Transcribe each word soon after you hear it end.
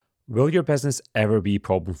Will your business ever be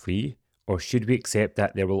problem free, or should we accept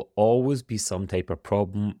that there will always be some type of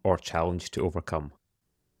problem or challenge to overcome?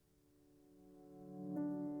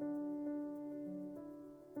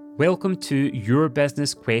 Welcome to Your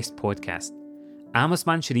Business Quest podcast. I'm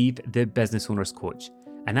Osman Sharif, the Business Owners Coach,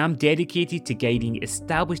 and I'm dedicated to guiding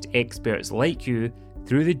established experts like you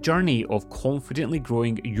through the journey of confidently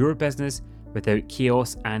growing your business without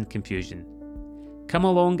chaos and confusion. Come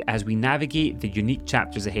along as we navigate the unique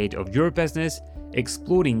chapters ahead of your business,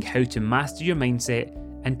 exploring how to master your mindset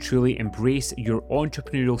and truly embrace your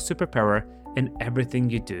entrepreneurial superpower in everything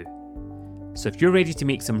you do. So if you're ready to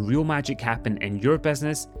make some real magic happen in your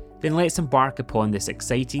business, then let's embark upon this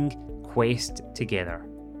exciting quest together.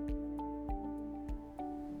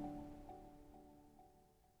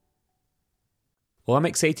 Well, I'm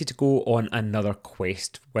excited to go on another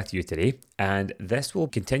quest with you today, and this will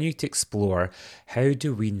continue to explore how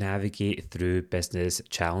do we navigate through business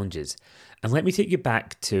challenges. And let me take you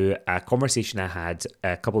back to a conversation I had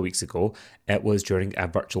a couple of weeks ago. It was during a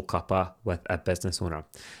virtual cuppa with a business owner,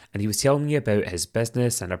 and he was telling me about his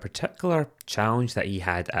business and a particular challenge that he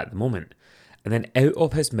had at the moment. And then out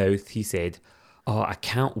of his mouth, he said, "Oh, I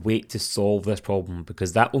can't wait to solve this problem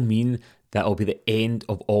because that will mean that will be the end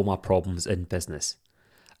of all my problems in business."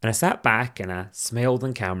 And I sat back and I smiled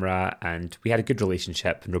on camera and we had a good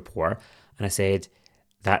relationship and rapport. And I said,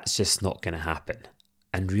 that's just not going to happen.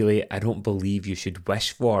 And really, I don't believe you should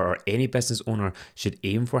wish for, or any business owner should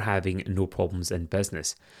aim for, having no problems in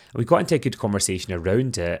business. And we got into a good conversation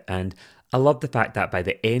around it. And I love the fact that by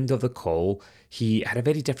the end of the call, he had a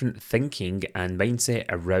very different thinking and mindset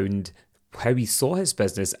around how he saw his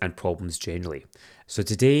business and problems generally. So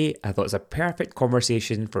today, I thought it's a perfect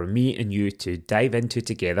conversation for me and you to dive into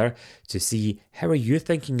together to see how are you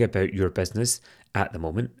thinking about your business at the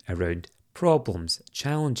moment around problems,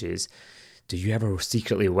 challenges. Do you ever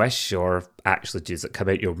secretly wish, or actually does it come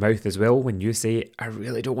out your mouth as well when you say, I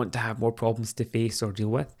really don't want to have more problems to face or deal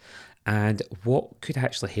with? And what could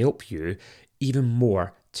actually help you even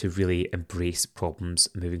more to really embrace problems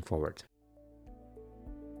moving forward?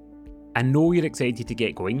 I know you're excited to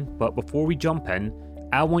get going, but before we jump in,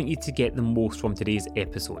 I want you to get the most from today's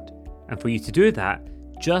episode. And for you to do that,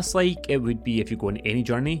 just like it would be if you go on any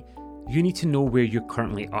journey, you need to know where you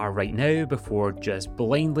currently are right now before just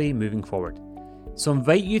blindly moving forward. So I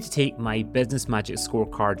invite you to take my Business Magic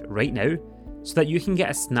Scorecard right now so that you can get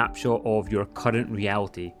a snapshot of your current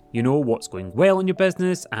reality. You know what's going well in your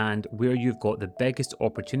business and where you've got the biggest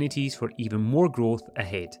opportunities for even more growth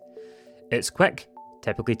ahead. It's quick,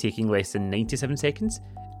 typically taking less than 97 seconds.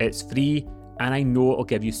 It's free, and I know it'll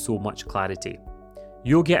give you so much clarity.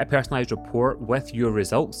 You'll get a personalised report with your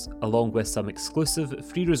results, along with some exclusive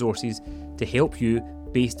free resources to help you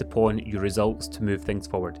based upon your results to move things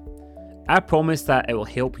forward. I promise that it will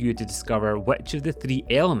help you to discover which of the 3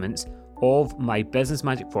 elements of my business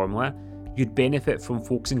magic formula you'd benefit from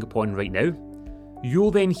focusing upon right now. You'll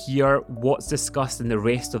then hear what's discussed in the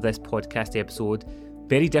rest of this podcast episode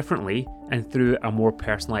very differently and through a more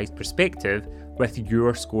personalised perspective with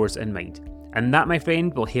your scores in mind. And that, my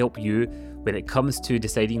friend, will help you when it comes to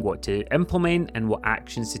deciding what to implement and what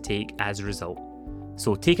actions to take as a result.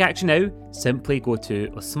 So take action now. Simply go to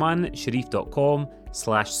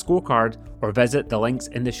osmansharif.com/scorecard or visit the links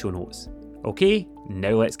in the show notes. Okay,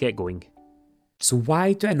 now let's get going. So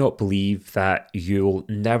why do I not believe that you'll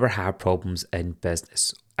never have problems in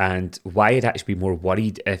business? And why I'd actually be more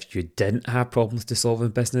worried if you didn't have problems to solve in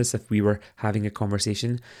business if we were having a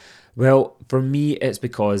conversation? Well, for me, it's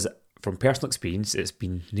because from personal experience, it's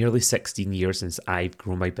been nearly 16 years since I've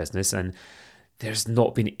grown my business, and there's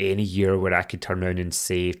not been any year where I could turn around and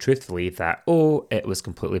say truthfully that, oh, it was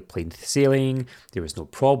completely plain sailing, there was no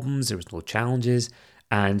problems, there was no challenges.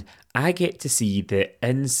 And I get to see the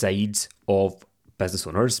insides of business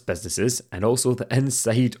owners, businesses, and also the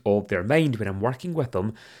inside of their mind when I'm working with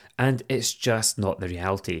them, and it's just not the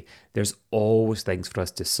reality. There's always things for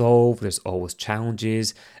us to solve, there's always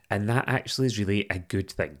challenges, and that actually is really a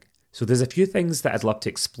good thing. So there's a few things that I'd love to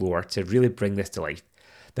explore to really bring this to life.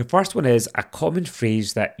 The first one is a common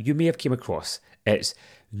phrase that you may have came across. It's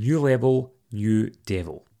new level, new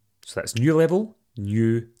devil. So that's new level,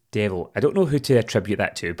 new devil. I don't know who to attribute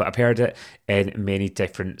that to, but I've heard it in many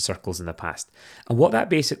different circles in the past. And what that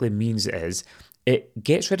basically means is it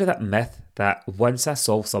gets rid of that myth that once I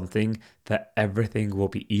solve something, that everything will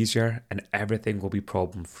be easier and everything will be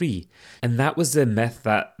problem free. And that was the myth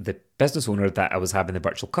that the business owner that I was having the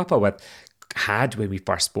virtual cuppa with had when we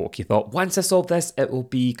first spoke. He thought, once I solve this, it will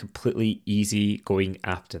be completely easy going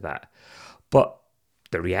after that. But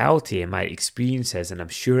the reality in my experience is, and I'm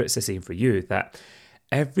sure it's the same for you, that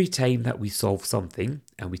every time that we solve something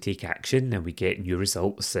and we take action and we get new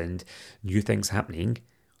results and new things happening,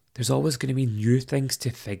 there's always going to be new things to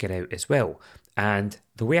figure out as well. And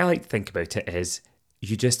the way I like to think about it is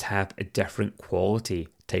you just have a different quality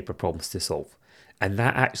type of problems to solve. And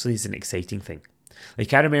that actually is an exciting thing.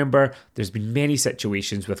 Like, I remember there's been many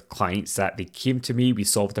situations with clients that they came to me, we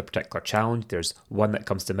solved a particular challenge. There's one that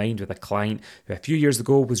comes to mind with a client who a few years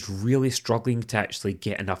ago was really struggling to actually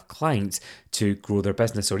get enough clients to grow their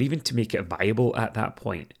business or even to make it viable at that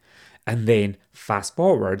point. And then fast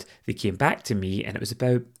forward, they came back to me and it was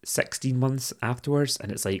about 16 months afterwards.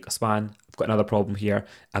 And it's like, Osman, I've got another problem here.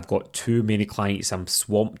 I've got too many clients. I'm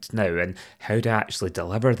swamped now. And how do I actually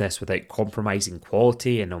deliver this without compromising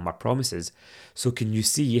quality and on my promises? So can you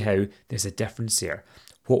see how there's a difference here?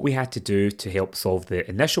 What we had to do to help solve the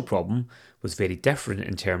initial problem was very different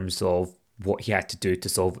in terms of what he had to do to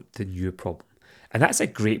solve the new problem. And that's a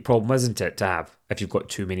great problem, isn't it, to have if you've got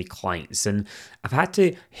too many clients? And I've had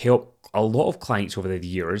to help a lot of clients over the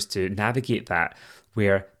years to navigate that,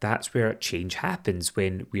 where that's where change happens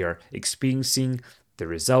when we are experiencing the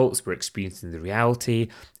results, we're experiencing the reality,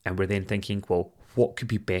 and we're then thinking, well, what could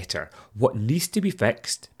be better? What needs to be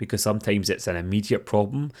fixed? Because sometimes it's an immediate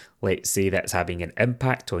problem. Let's say that's having an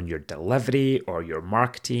impact on your delivery or your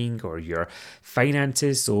marketing or your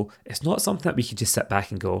finances. So it's not something that we can just sit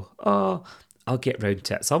back and go, oh, I'll get round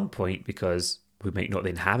to at some point because we might not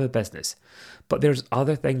then have a business. But there's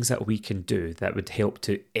other things that we can do that would help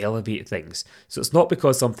to elevate things. So it's not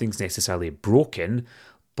because something's necessarily broken,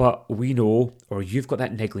 but we know, or you've got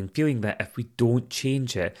that niggling feeling that if we don't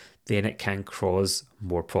change it, then it can cause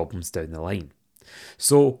more problems down the line.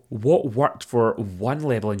 So what worked for one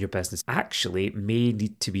level in your business actually may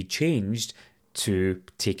need to be changed to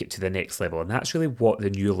take it to the next level. And that's really what the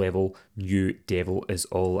new level, new devil is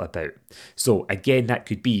all about. So again, that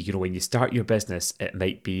could be, when you start your business, it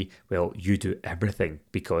might be, well, you do everything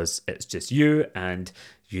because it's just you and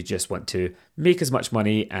you just want to make as much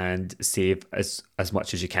money and save as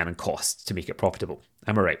much as you can in costs to make it profitable.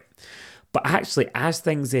 Am I right? But actually, as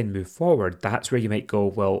things then move forward, that's where you might go,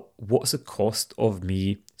 well, what's the cost of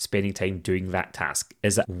me spending time doing that task?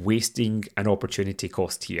 Is it wasting an opportunity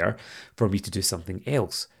cost here for me to do something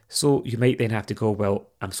else? So you might then have to go, well,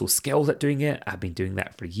 I'm so skilled at doing it. I've been doing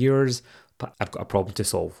that for years, but I've got a problem to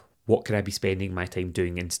solve. What could I be spending my time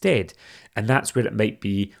doing instead? And that's where it might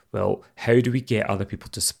be, well, how do we get other people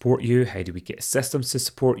to support you? How do we get systems to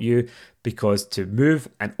support you? Because to move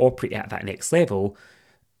and operate at that next level,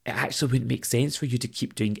 it actually wouldn't make sense for you to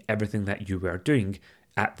keep doing everything that you were doing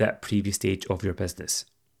at that previous stage of your business.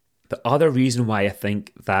 The other reason why I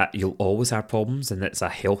think that you'll always have problems and it's a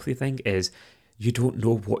healthy thing is you don't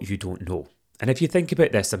know what you don't know. And if you think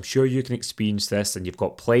about this, I'm sure you can experience this and you've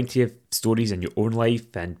got plenty of stories in your own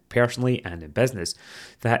life and personally and in business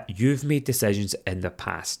that you've made decisions in the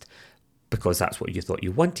past because that's what you thought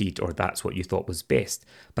you wanted or that's what you thought was best.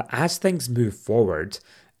 But as things move forward,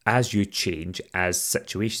 as you change, as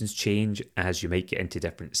situations change, as you might get into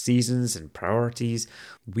different seasons and priorities,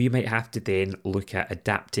 we might have to then look at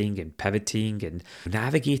adapting and pivoting and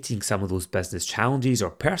navigating some of those business challenges or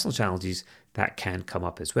personal challenges that can come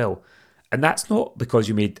up as well. And that's not because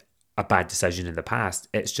you made a bad decision in the past,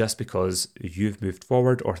 it's just because you've moved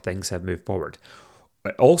forward or things have moved forward.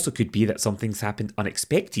 It also could be that something's happened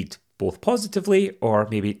unexpected, both positively or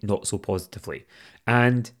maybe not so positively.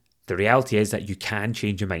 And the reality is that you can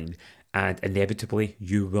change your mind and inevitably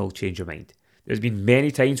you will change your mind. There's been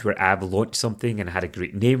many times where I've launched something and I had a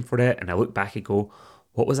great name for it and I look back and go,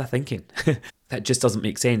 what was I thinking? That just doesn't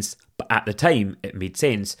make sense. But at the time it made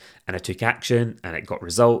sense and I took action and it got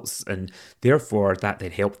results and therefore that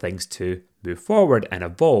then helped things to move forward and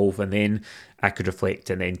evolve, and then I could reflect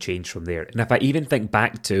and then change from there. And if I even think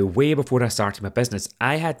back to way before I started my business,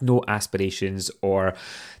 I had no aspirations or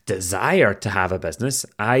desire to have a business.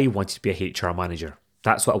 I wanted to be a HR manager.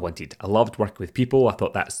 That's what I wanted. I loved working with people. I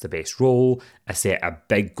thought that's the best role. I set a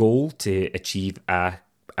big goal to achieve a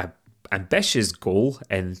ambitious goal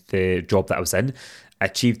in the job that I was in. I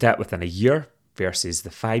achieved that within a year versus the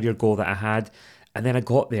 5-year goal that I had. And then I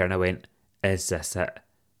got there and I went, is this it?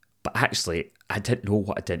 But actually, I didn't know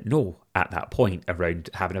what I didn't know at that point around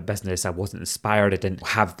having a business. I wasn't inspired. I didn't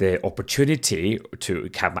have the opportunity to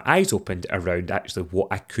have my eyes opened around actually what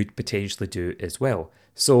I could potentially do as well.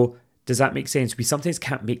 So does that make sense? We sometimes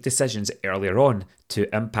can't make decisions earlier on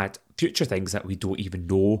to impact future things that we don't even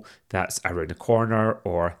know that's around the corner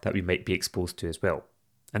or that we might be exposed to as well.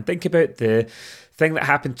 And think about the thing that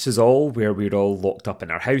happened to us all where we were all locked up in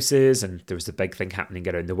our houses and there was a big thing happening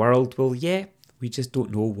around the world. Well, yeah, we just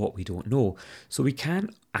don't know what we don't know. So we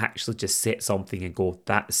can't actually just set something and go,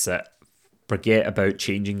 that's it. forget about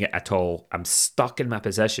changing it at all. I'm stuck in my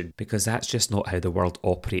position, because that's just not how the world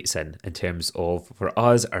operates in terms of, for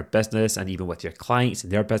us, our business, and even with your clients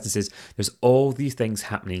and their businesses, there's all these things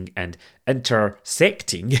happening and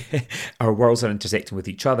intersecting. Our worlds are intersecting with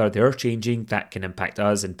each other. They're changing. That can impact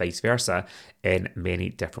us and vice versa in many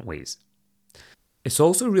different ways. It's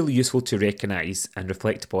also really useful to recognize and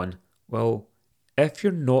reflect upon, well, if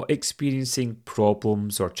you're not experiencing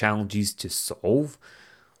problems or challenges to solve,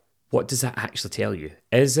 what does that actually tell you?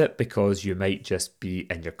 Is it because you might just be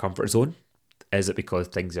in your comfort zone? Is it because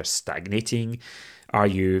things are stagnating? Are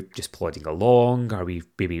you just plodding along? Are we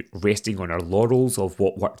maybe resting on our laurels of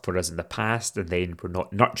what worked for us in the past, and then we're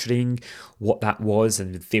not nurturing what that was,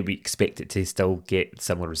 and then we expect it to still get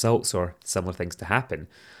similar results or similar things to happen?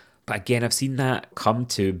 But again, I've seen that come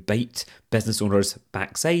to bite business owners'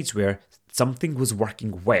 backsides, where something was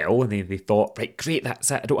working well and then they thought, right, great, that's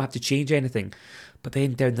it, I don't have to change anything. But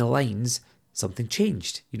then down the lines, something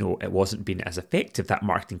changed. It wasn't being as effective, that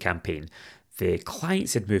marketing campaign. The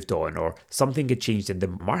clients had moved on, or something had changed in the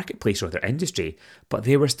marketplace or their industry, but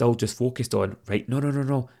they were still just focused on, right,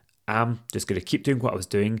 no, I'm just going to keep doing what I was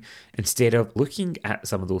doing, instead of looking at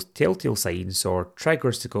some of those telltale signs or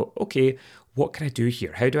triggers to go, okay, what can I do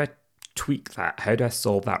here? How do I tweak that? How do I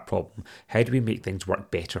solve that problem? How do we make things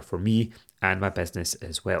work better for me and my business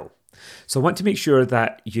as well? So I want to make sure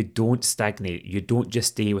that you don't stagnate. You don't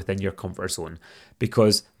just stay within your comfort zone,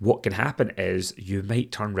 because what can happen is you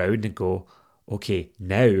might turn around and go, okay,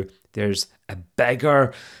 now there's a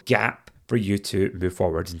bigger gap for you to move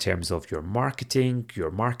forward in terms of your marketing, your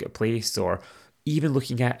marketplace, or even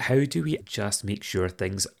looking at how do we just make sure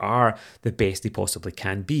things are the best they possibly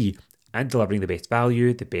can be, and delivering the best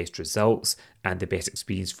value, the best results, and the best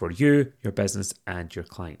experience for you, your business, and your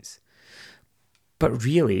clients. But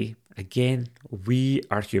really, again, we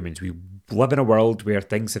are humans. We live in a world where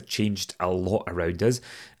things have changed a lot around us,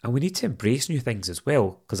 and we need to embrace new things as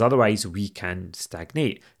well, because otherwise we can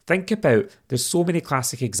stagnate. Think about, there's so many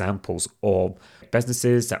classic examples of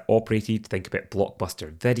businesses that operated. Think about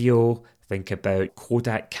Blockbuster Video, think about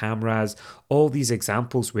Kodak cameras, all these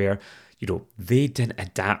examples where, they didn't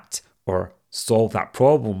adapt or solve that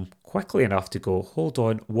problem quickly enough to go, hold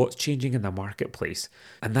on, what's changing in the marketplace?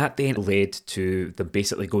 And that then led to them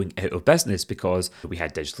basically going out of business, because we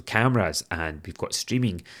had digital cameras and we've got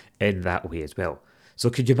streaming in that way as well. So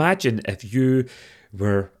could you imagine if you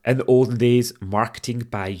were in the olden days marketing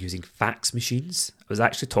by using fax machines? I was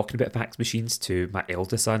actually talking about fax machines to my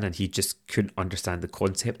eldest son, and he just couldn't understand the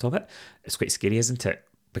concept of it. It's quite scary, isn't it?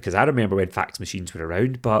 Because I remember when fax machines were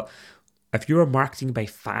around, but if you were marketing by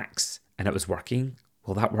fax and it was working,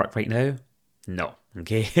 will that work right now? No.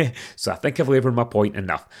 Okay. So I think I've laboured my point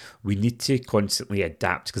enough. We need to constantly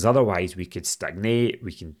adapt, because otherwise we could stagnate,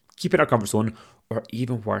 we can keep in our comfort zone, or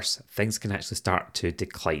even worse, things can actually start to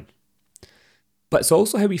decline. But it's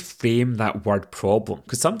also how we frame that word problem,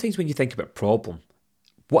 because sometimes when you think about problem,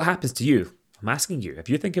 what happens to you? I'm asking you, if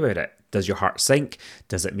you think about it, does your heart sink?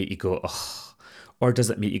 Does it make you go, oh? Or does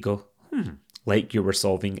it make you go, like you were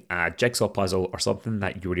solving a jigsaw puzzle or something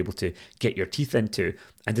that you were able to get your teeth into?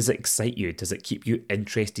 And does it excite you? Does it keep you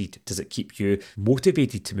interested? Does it keep you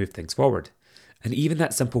motivated to move things forward? And even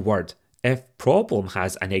that simple word, if problem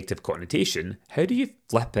has a negative connotation, how do you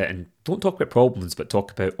flip it and don't talk about problems, but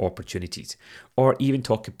talk about opportunities? Or even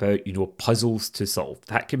talk about, puzzles to solve.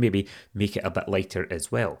 That can maybe make it a bit lighter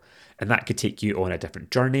as well. And that could take you on a different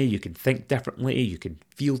journey. You can think differently, you can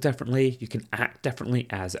feel differently, you can act differently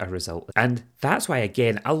as a result. And that's why,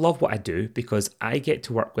 again, I love what I do, because I get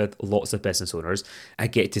to work with lots of business owners. I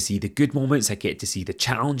get to see the good moments, I get to see the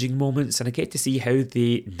challenging moments, and I get to see how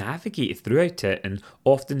they navigate throughout it, and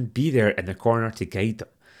often be there in the corner to guide them.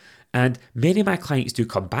 And many of my clients do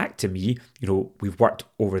come back to me, we've worked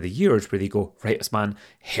over the years, where they go, right, Usman,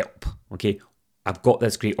 help, okay? I've got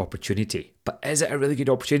this great opportunity, but is it a really good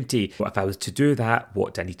opportunity? If I was to do that,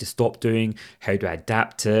 what do I need to stop doing? How do I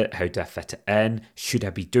adapt it? How do I fit it in? Should I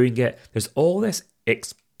be doing it? There's all this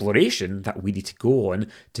exploration that we need to go on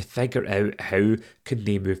to figure out how can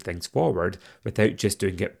they move things forward without just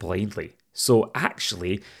doing it blindly. So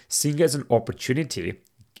actually, seeing it as an opportunity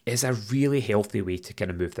is a really healthy way to kind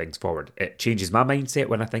of move things forward. It changes my mindset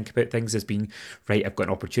when I think about things as being, right, I've got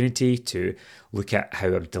an opportunity to look at how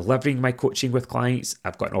I'm delivering my coaching with clients.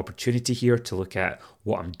 I've got an opportunity here to look at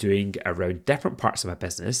what I'm doing around different parts of my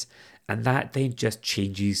business. And that then just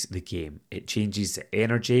changes the game. It changes the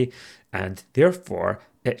energy, and therefore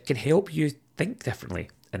it can help you think differently.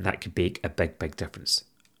 And that could make a big, big difference.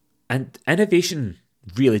 And innovation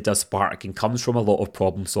really does spark and comes from a lot of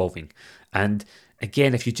problem solving. And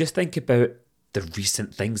again, if you just think about the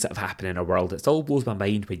recent things that have happened in our world. It still blows my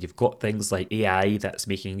mind when you've got things like AI that's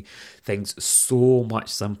making things so much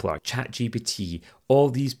simpler. ChatGPT, all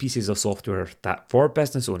these pieces of software that for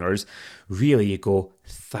business owners, really you go,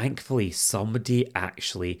 thankfully somebody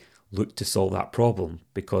actually looked to solve that problem,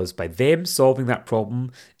 because by them solving that problem,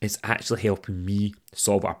 it's actually helping me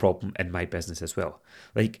solve a problem in my business as well.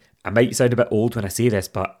 Like, I might sound a bit old when I say this,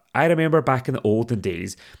 but I remember back in the olden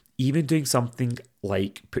days, even doing something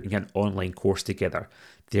like putting an online course together,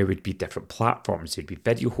 there would be different platforms, there'd be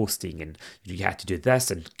video hosting, and you had to do this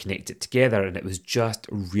and connect it together, and it was just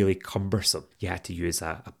really cumbersome. You had to use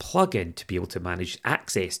a plugin to be able to manage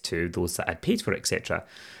access to those that had paid for it, etc.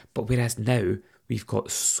 But whereas now, we've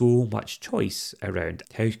got so much choice around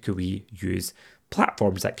how can we use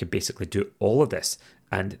platforms that can basically do all of this.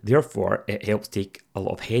 And therefore, it helps take a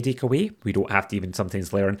lot of headache away. We don't have to even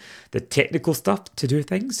sometimes learn the technical stuff to do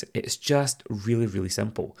things. It's just really, really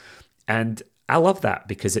simple. And I love that,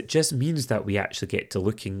 because it just means that we actually get to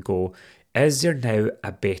look and go, is there now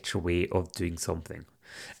a better way of doing something?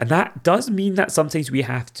 And that does mean that sometimes we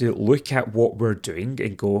have to look at what we're doing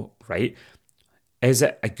and go, right, is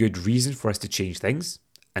it a good reason for us to change things?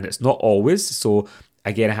 And it's not always. So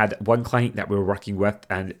again, I had one client that we were working with,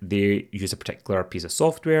 and they used a particular piece of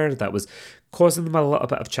software that was causing them a little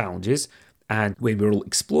bit of challenges. And when we were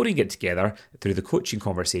exploring it together through the coaching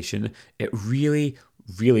conversation, it really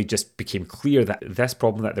just became clear that this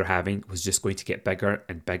problem that they're having was just going to get bigger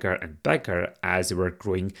and bigger and bigger as they were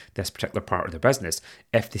growing this particular part of their business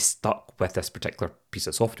if they stuck with this particular piece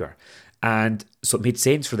of software. And so it made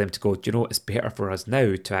sense for them to go, do you know, it's better for us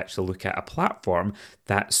now to actually look at a platform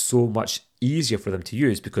that's so much easier for them to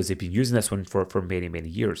use, because they've been using this one for many, many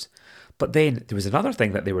years. But then there was another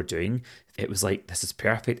thing that they were doing. It was like, this is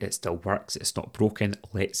perfect, it still works, it's not broken,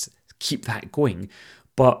 let's keep that going.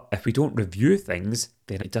 But if we don't review things,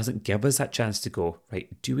 then it doesn't give us that chance to go, right,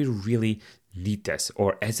 do we really need this?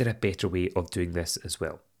 Or is there a better way of doing this as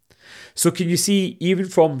well? So can you see, even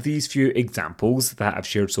from these few examples that I've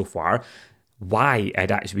shared so far, why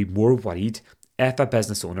I'd actually be more worried if a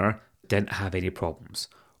business owner didn't have any problems?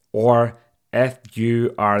 Or if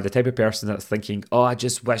you are the type of person that's thinking, oh, I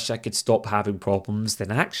just wish I could stop having problems,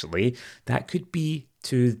 then actually that could be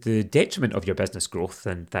to the detriment of your business growth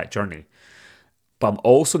and that journey. But I'm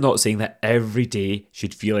also not saying that every day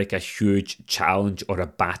should feel like a huge challenge or a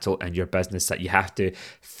battle in your business that you have to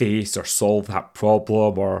face or solve that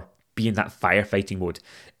problem or be in that firefighting mode.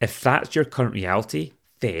 If that's your current reality,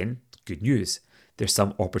 then good news. There's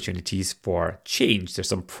some opportunities for change. There's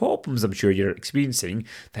some problems I'm sure you're experiencing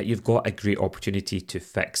that you've got a great opportunity to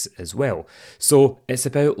fix as well. So it's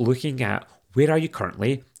about looking at where are you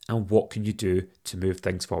currently and what can you do to move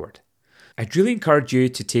things forward. I'd really encourage you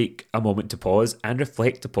to take a moment to pause and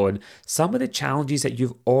reflect upon some of the challenges that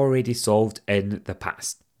you've already solved in the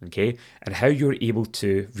past, okay? And how you were able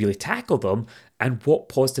to really tackle them and what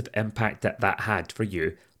positive impact that had for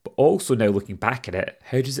you. But also now looking back at it,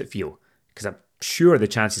 how does it feel? Because I'm sure the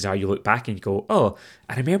chances are you look back and you go, oh,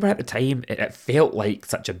 I remember at the time it felt like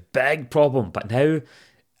such a big problem, but now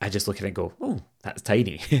I just look at it and go, oh, that's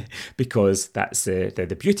tiny, because that's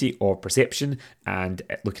the beauty of perception and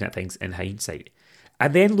looking at things in hindsight.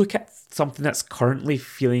 And then look at something that's currently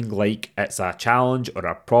feeling like it's a challenge or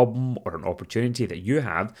a problem or an opportunity that you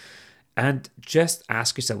have, and just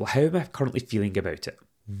ask yourself, well, how am I currently feeling about it?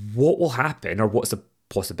 What will happen, or what's the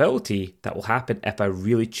possibility that will happen if I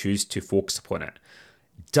really choose to focus upon it?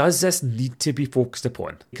 Does this need to be focused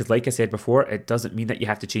upon? Because like I said before, it doesn't mean that you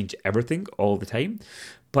have to change everything all the time.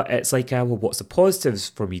 But it's like, well, what's the positives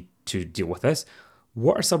for me to deal with this?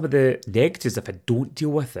 What are some of the negatives if I don't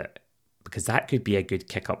deal with it? Because that could be a good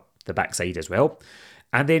kick up the backside as well.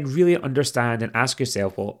 And then really understand and ask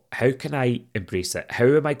yourself, well, how can I embrace it? How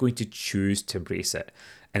am I going to choose to embrace it?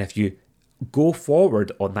 And if you go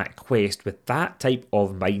forward on that quest with that type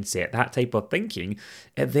of mindset, that type of thinking,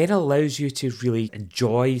 it then allows you to really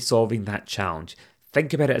enjoy solving that challenge.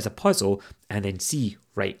 Think about it as a puzzle and then see,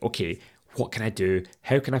 right, okay, what can I do?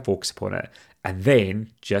 How can I focus upon it? And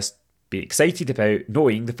then just be excited about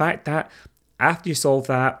knowing the fact that after you solve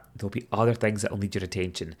that, there'll be other things that will need your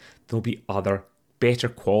attention. There'll be other better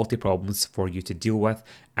quality problems for you to deal with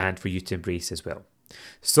and for you to embrace as well.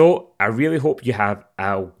 So I really hope you have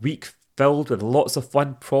a week filled with lots of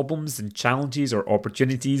fun problems and challenges or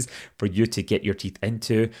opportunities for you to get your teeth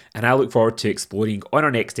into. And I look forward to exploring on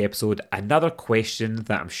our next episode another question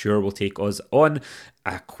that I'm sure will take us on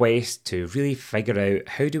a quest to really figure out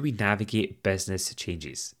how do we navigate business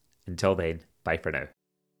changes. Until then, bye for now.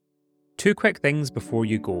 2 quick things before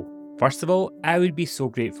you go. First of all, I would be so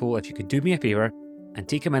grateful if you could do me a favour and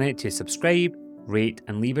take a minute to subscribe, rate,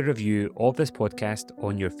 and leave a review of this podcast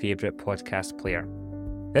on your favourite podcast player.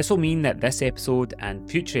 This will mean that this episode and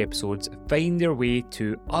future episodes find their way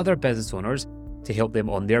to other business owners to help them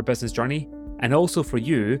on their business journey. And also for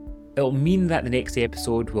you, it'll mean that the next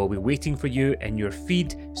episode will be waiting for you in your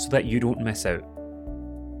feed so that you don't miss out.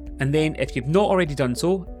 And then if you've not already done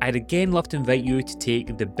so, I'd again love to invite you to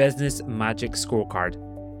take the Business Magic Scorecard,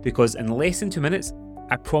 because in less than 2 minutes,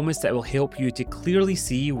 I promise that it will help you to clearly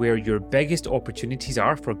see where your biggest opportunities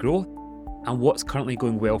are for growth and what's currently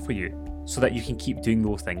going well for you, so that you can keep doing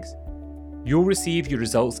those things. You'll receive your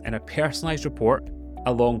results in a personalised report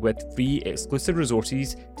along with free exclusive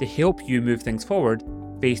resources to help you move things forward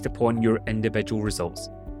based upon your individual results.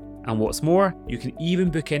 And what's more, you can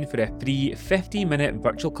even book in for a free 15-minute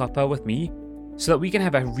virtual cuppa with me so that we can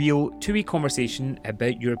have a real two-way conversation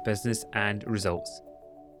about your business and results.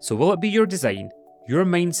 So will it be your design, your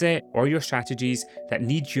mindset, or your strategies that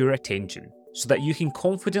need your attention so that you can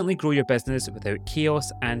confidently grow your business without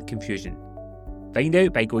chaos and confusion? Find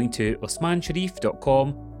out by going to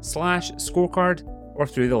osmansharif.com/scorecard or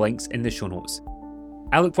through the links in the show notes.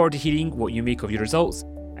 I look forward to hearing what you make of your results,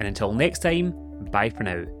 and until next time, bye for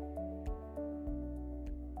now.